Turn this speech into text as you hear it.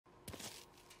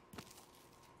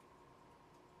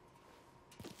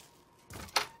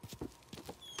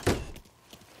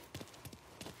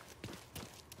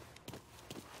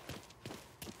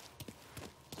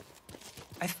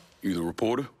You the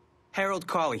reporter? Harold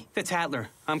Cawley, the Tattler.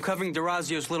 I'm covering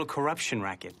DeRazio's little corruption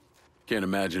racket. Can't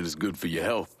imagine it's good for your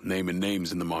health, naming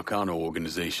names in the Marcano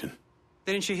organization.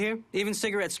 Didn't you hear? Even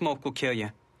cigarette smoke will kill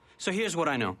you. So here's what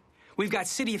I know. We've got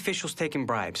city officials taking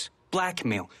bribes,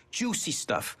 blackmail, juicy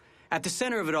stuff. At the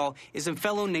center of it all is a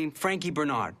fellow named Frankie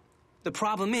Bernard. The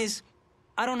problem is,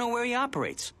 I don't know where he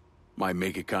operates. Might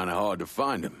make it kind of hard to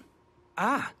find him.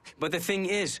 Ah, but the thing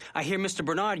is, I hear Mr.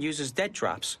 Bernard uses debt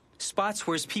drops. Spots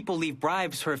where his people leave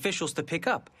bribes for officials to pick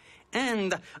up.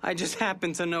 And I just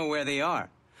happen to know where they are.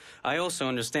 I also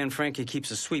understand Frankie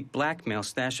keeps a sweet blackmail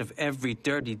stash of every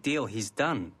dirty deal he's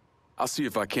done. I'll see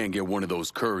if I can't get one of those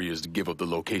couriers to give up the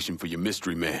location for your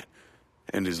mystery man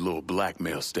and his little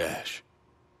blackmail stash.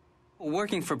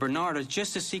 Working for Bernard is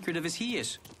just as secretive as he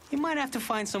is. You might have to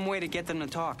find some way to get them to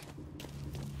talk.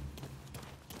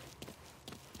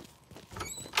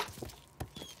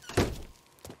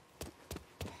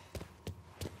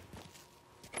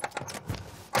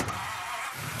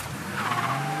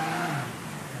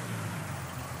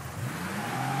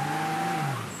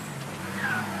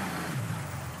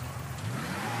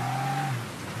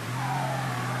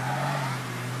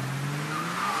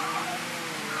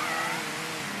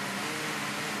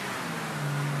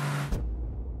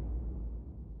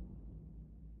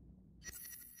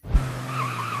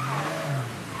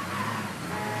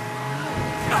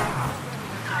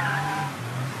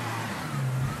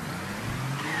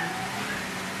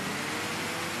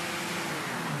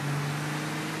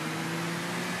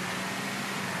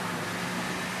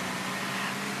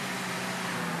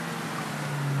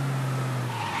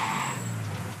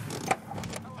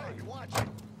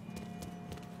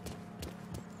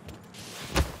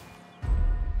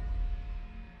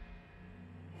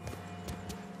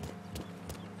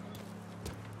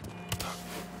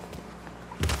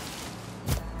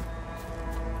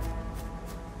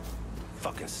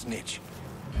 Fucking snitch.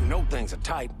 You know things are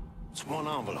tight. It's one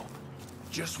envelope.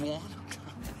 Just one?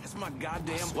 That's my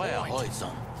goddamn point. Well, hold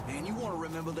some. Man, you want to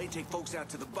remember they take folks out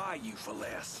to the bayou for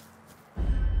less.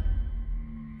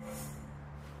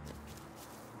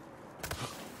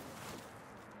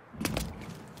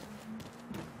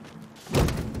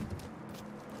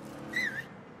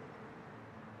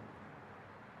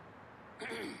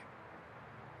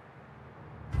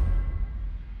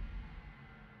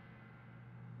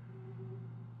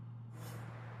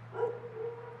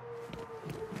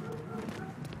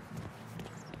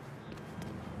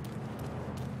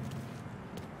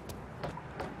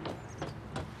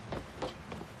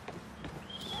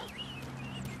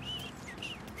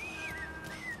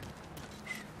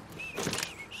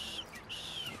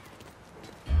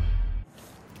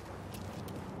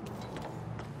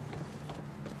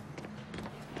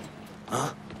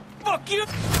 Huh? Fuck you!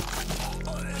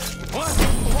 What?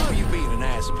 Why are you being an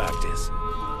ass about this?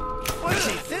 What does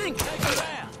he think? Take it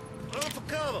down. Run for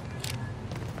cover.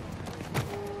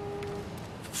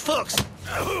 Fucks!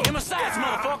 Give my sides,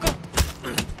 motherfucker!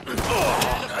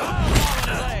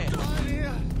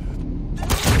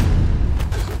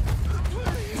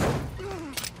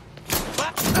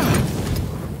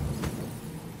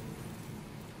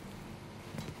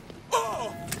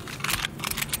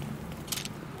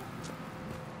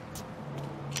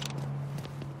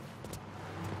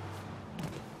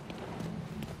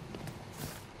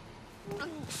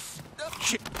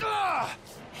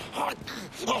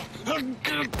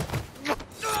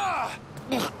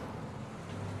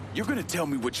 You're gonna tell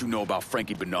me what you know about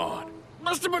Frankie Bernard?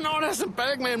 Mr. Bernard has some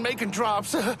bagman making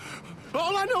drops. All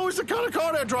I know is the kind of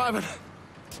car they're driving.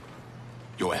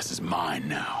 Your ass is mine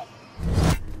now.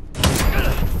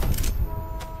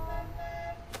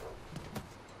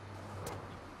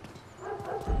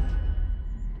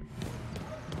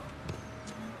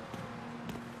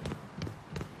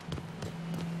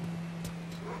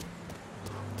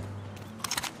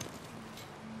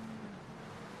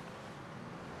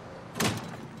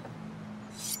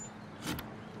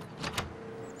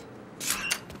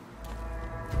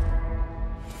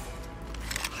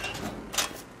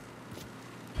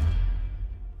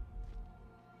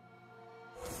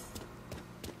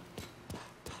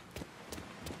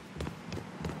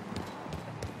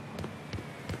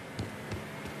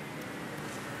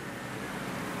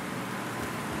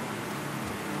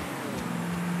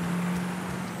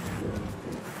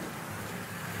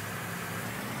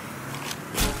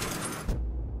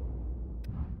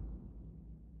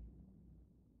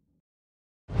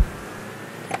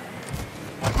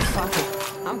 Fuck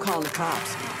it. I'm calling the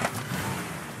cops.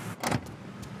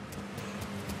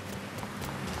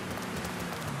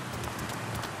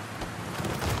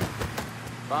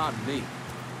 Pardon me.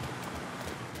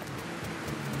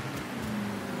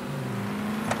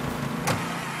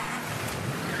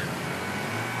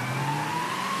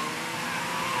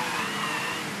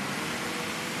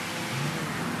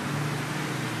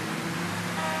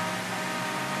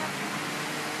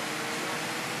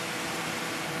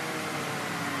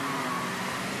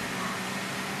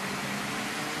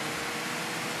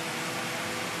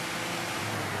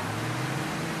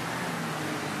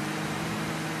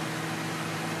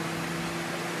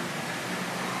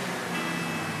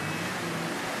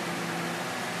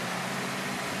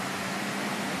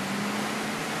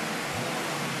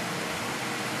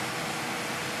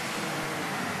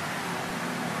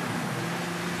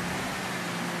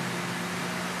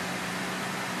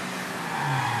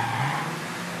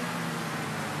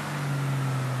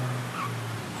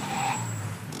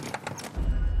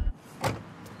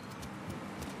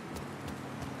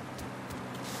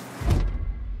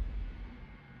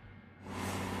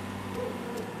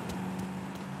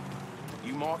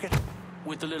 pocket?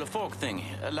 With the little fork thingy,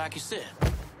 like you said.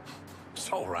 It's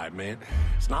all right, man.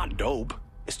 It's not dope.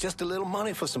 It's just a little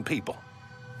money for some people.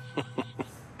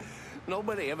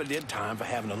 Nobody ever did time for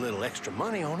having a little extra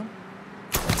money on them.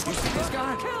 You see this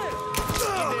guy? Kill him!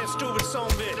 You damn stupid son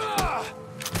of a bitch.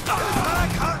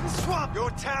 Like Cotton Swamp! Your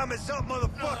time is up,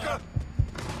 motherfucker!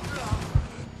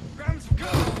 Grab some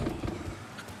gun!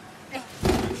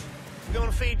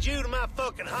 Gonna feed you to my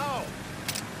fucking hog.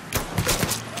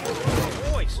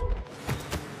 Boys.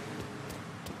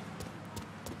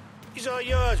 These are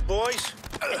yours, boys.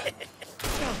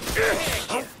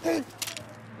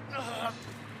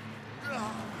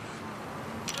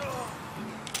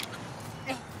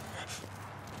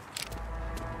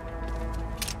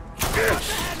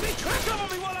 Cover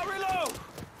me while I reload!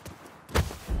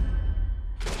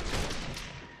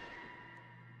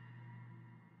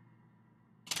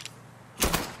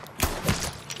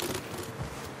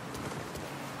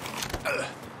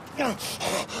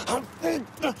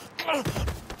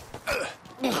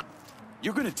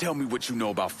 You're gonna tell me what you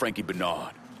know about Frankie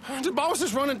Bernard? The boss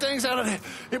is running things out of the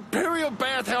Imperial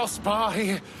Bathhouse Spa.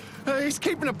 He's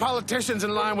keeping the politicians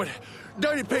in line with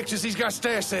dirty pictures he's got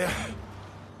stashed there.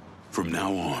 From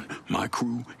now on, my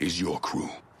crew is your crew.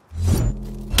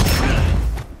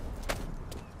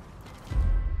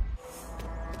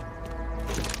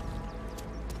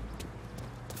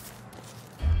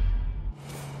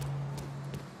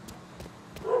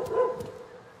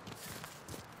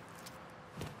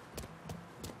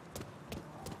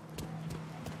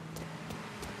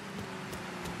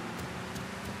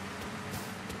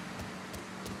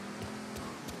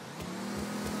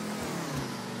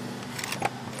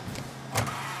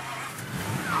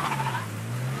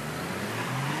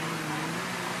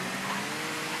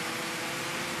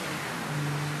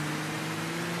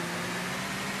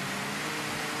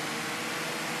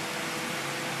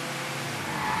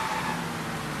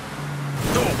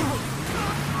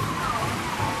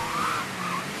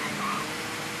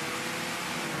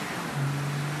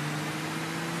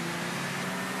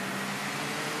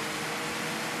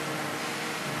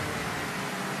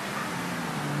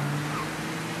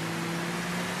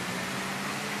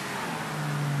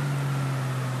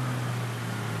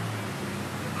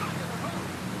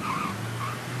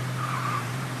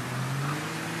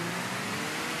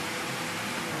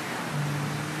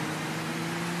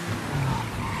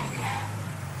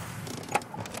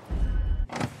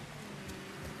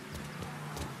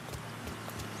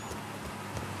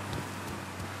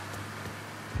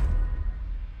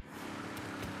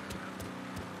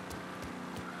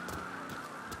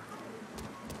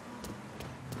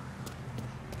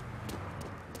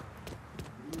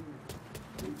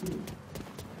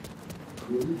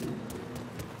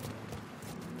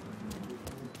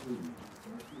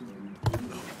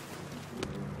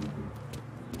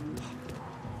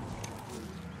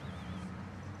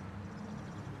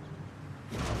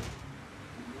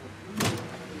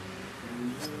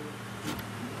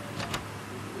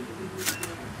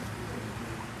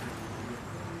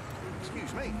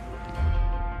 Excuse me.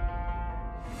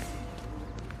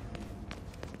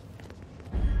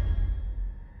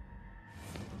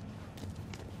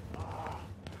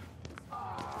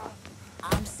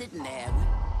 I'm sitting there.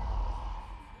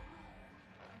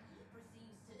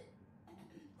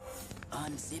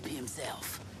 Unzip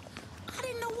himself. I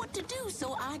didn't know what to do,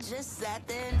 so I just sat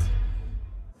there and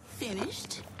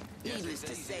finished. Needless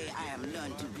to say, I am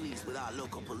none too pleased with our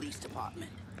local police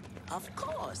department. Of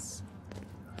course.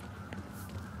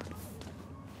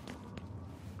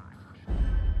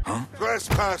 Huh?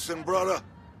 Trespassing, brother.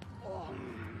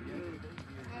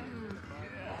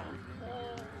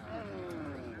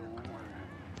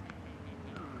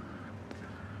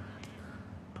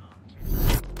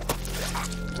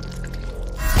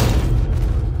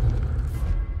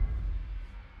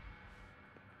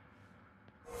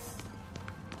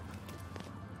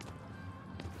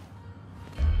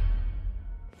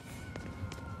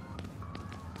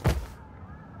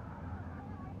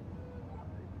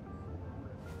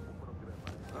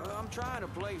 I'm trying to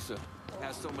place her.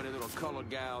 Has so many little colored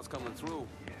gals coming through.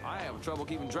 I have trouble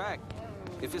keeping track.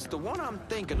 If it's the one I'm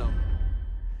thinking of,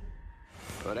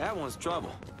 but that one's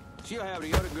trouble. She'll have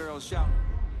the other girls shout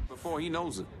before he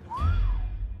knows it.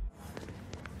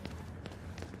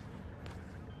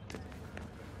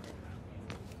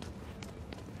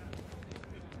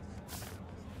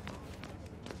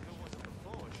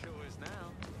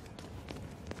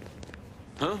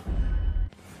 Huh?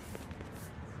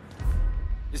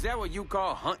 Is that what you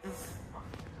call hunting?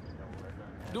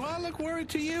 Do I look worried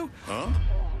to you? Huh?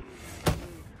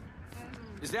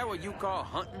 Is that what you call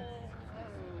hunting?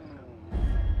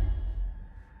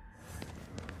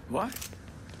 What?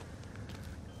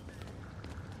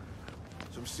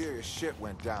 Some serious shit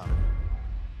went down.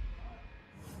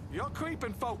 You're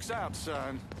creeping folks out,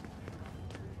 son.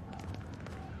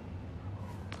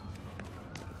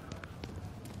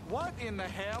 What in the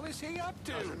hell is he up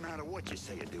to? Doesn't matter what you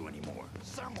say or do anymore.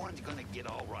 Someone's gonna get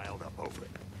all riled up over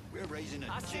it. We're raising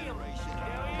a generation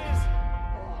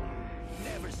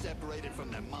never separated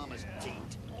from their mama's teat.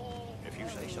 If you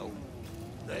say so.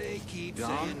 They keep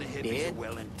saying the hippies are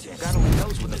well-intentioned. God only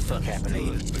knows what the fuck happened to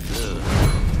you.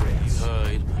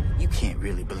 Heard. You can't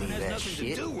really believe It has that nothing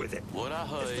shit. to do with it. What I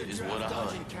heard It's the is what I dodge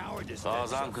heard. and cowardice As far as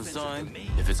that's I'm offensive concerned, to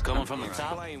me. if it's coming from the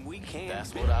top, Claim we can't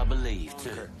that's fit. what I believe,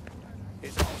 too.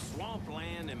 It's all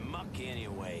swampland and muck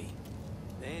anyway.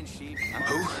 Then she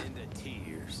burst into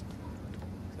tears.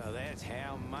 So that's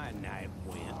how my night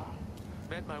went.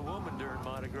 Met my woman during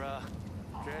Mardi Gras.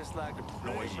 Dressed like a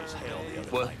Noisy as hell the other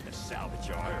What? night in the salvage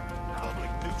yard. Public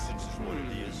nuisance is what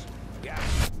it is.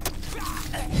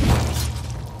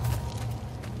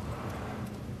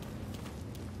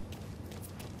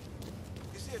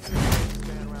 You see a nigga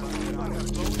standing around like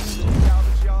a load in the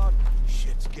salvage yard?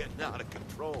 Shit's getting out of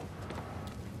control.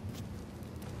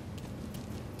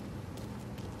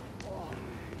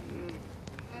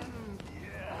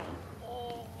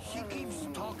 She keeps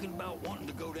talking about wanting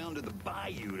to go down to the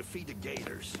bayou to feed the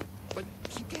gators. But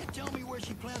she can't tell me where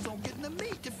she plans on getting the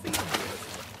meat to feed the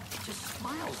gators. Just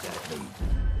smiles at me.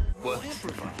 What?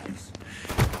 Improvise.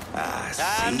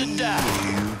 Time to die.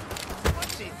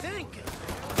 What's he thinking?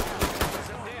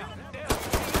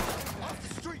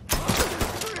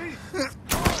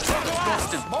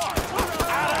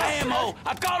 Out of ammo.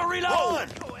 I gotta reload.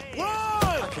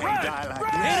 Run! Can't die like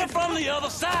that. Hit it from the other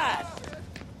side.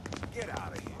 Get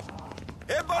out of here.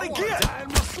 Everybody get!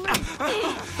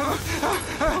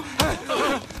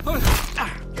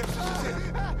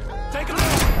 Take a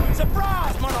look.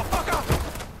 Surprise, motherfucker.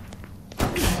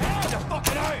 How the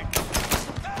fucking hurt?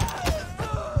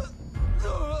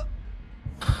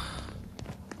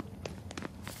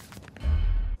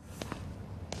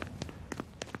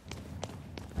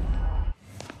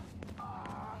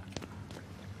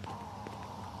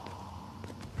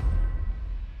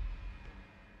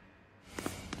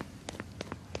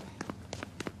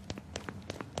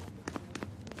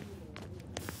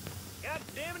 God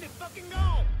damn it, it's fucking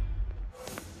gone!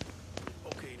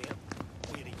 Okay then,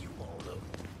 where do you all look?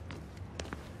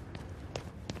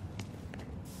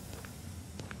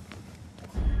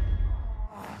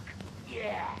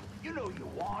 Yeah, you know you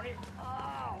want it.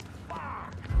 Oh,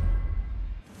 fuck.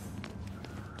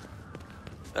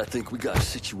 I think we got a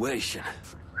situation.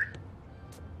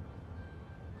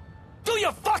 Do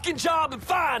your fucking job and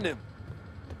find him!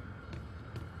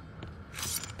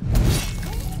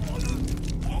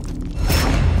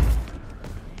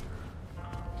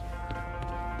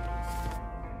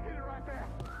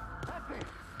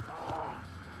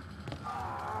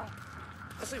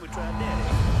 I say we try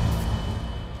that.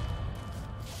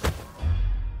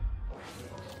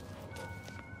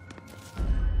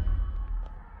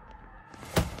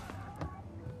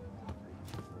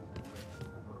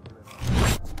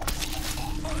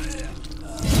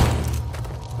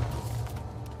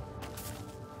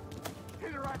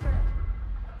 Hit it right there.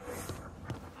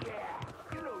 Yeah,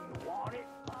 you know you want it.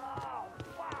 Oh,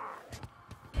 fuck.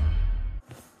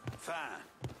 Fine.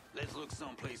 Let's look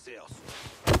someplace else.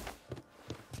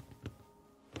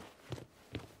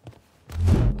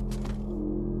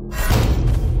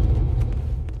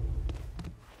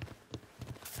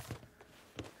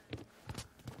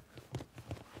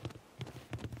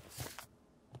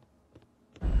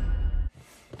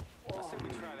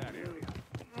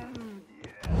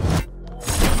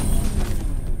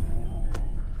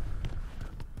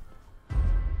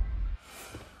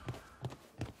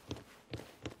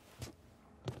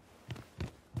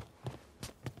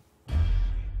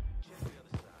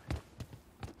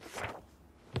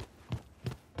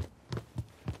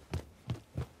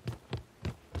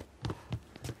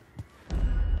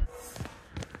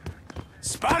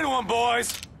 Spotted one,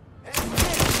 boys!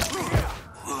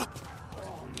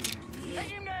 Take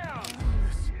him down!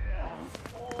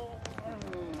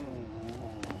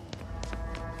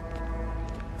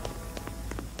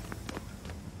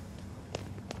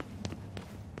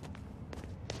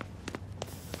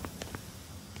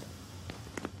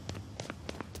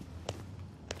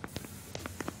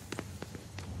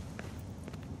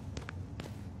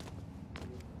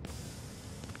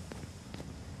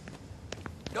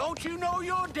 Don't you know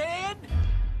you're dead?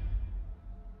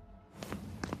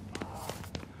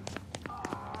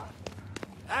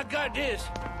 I got this.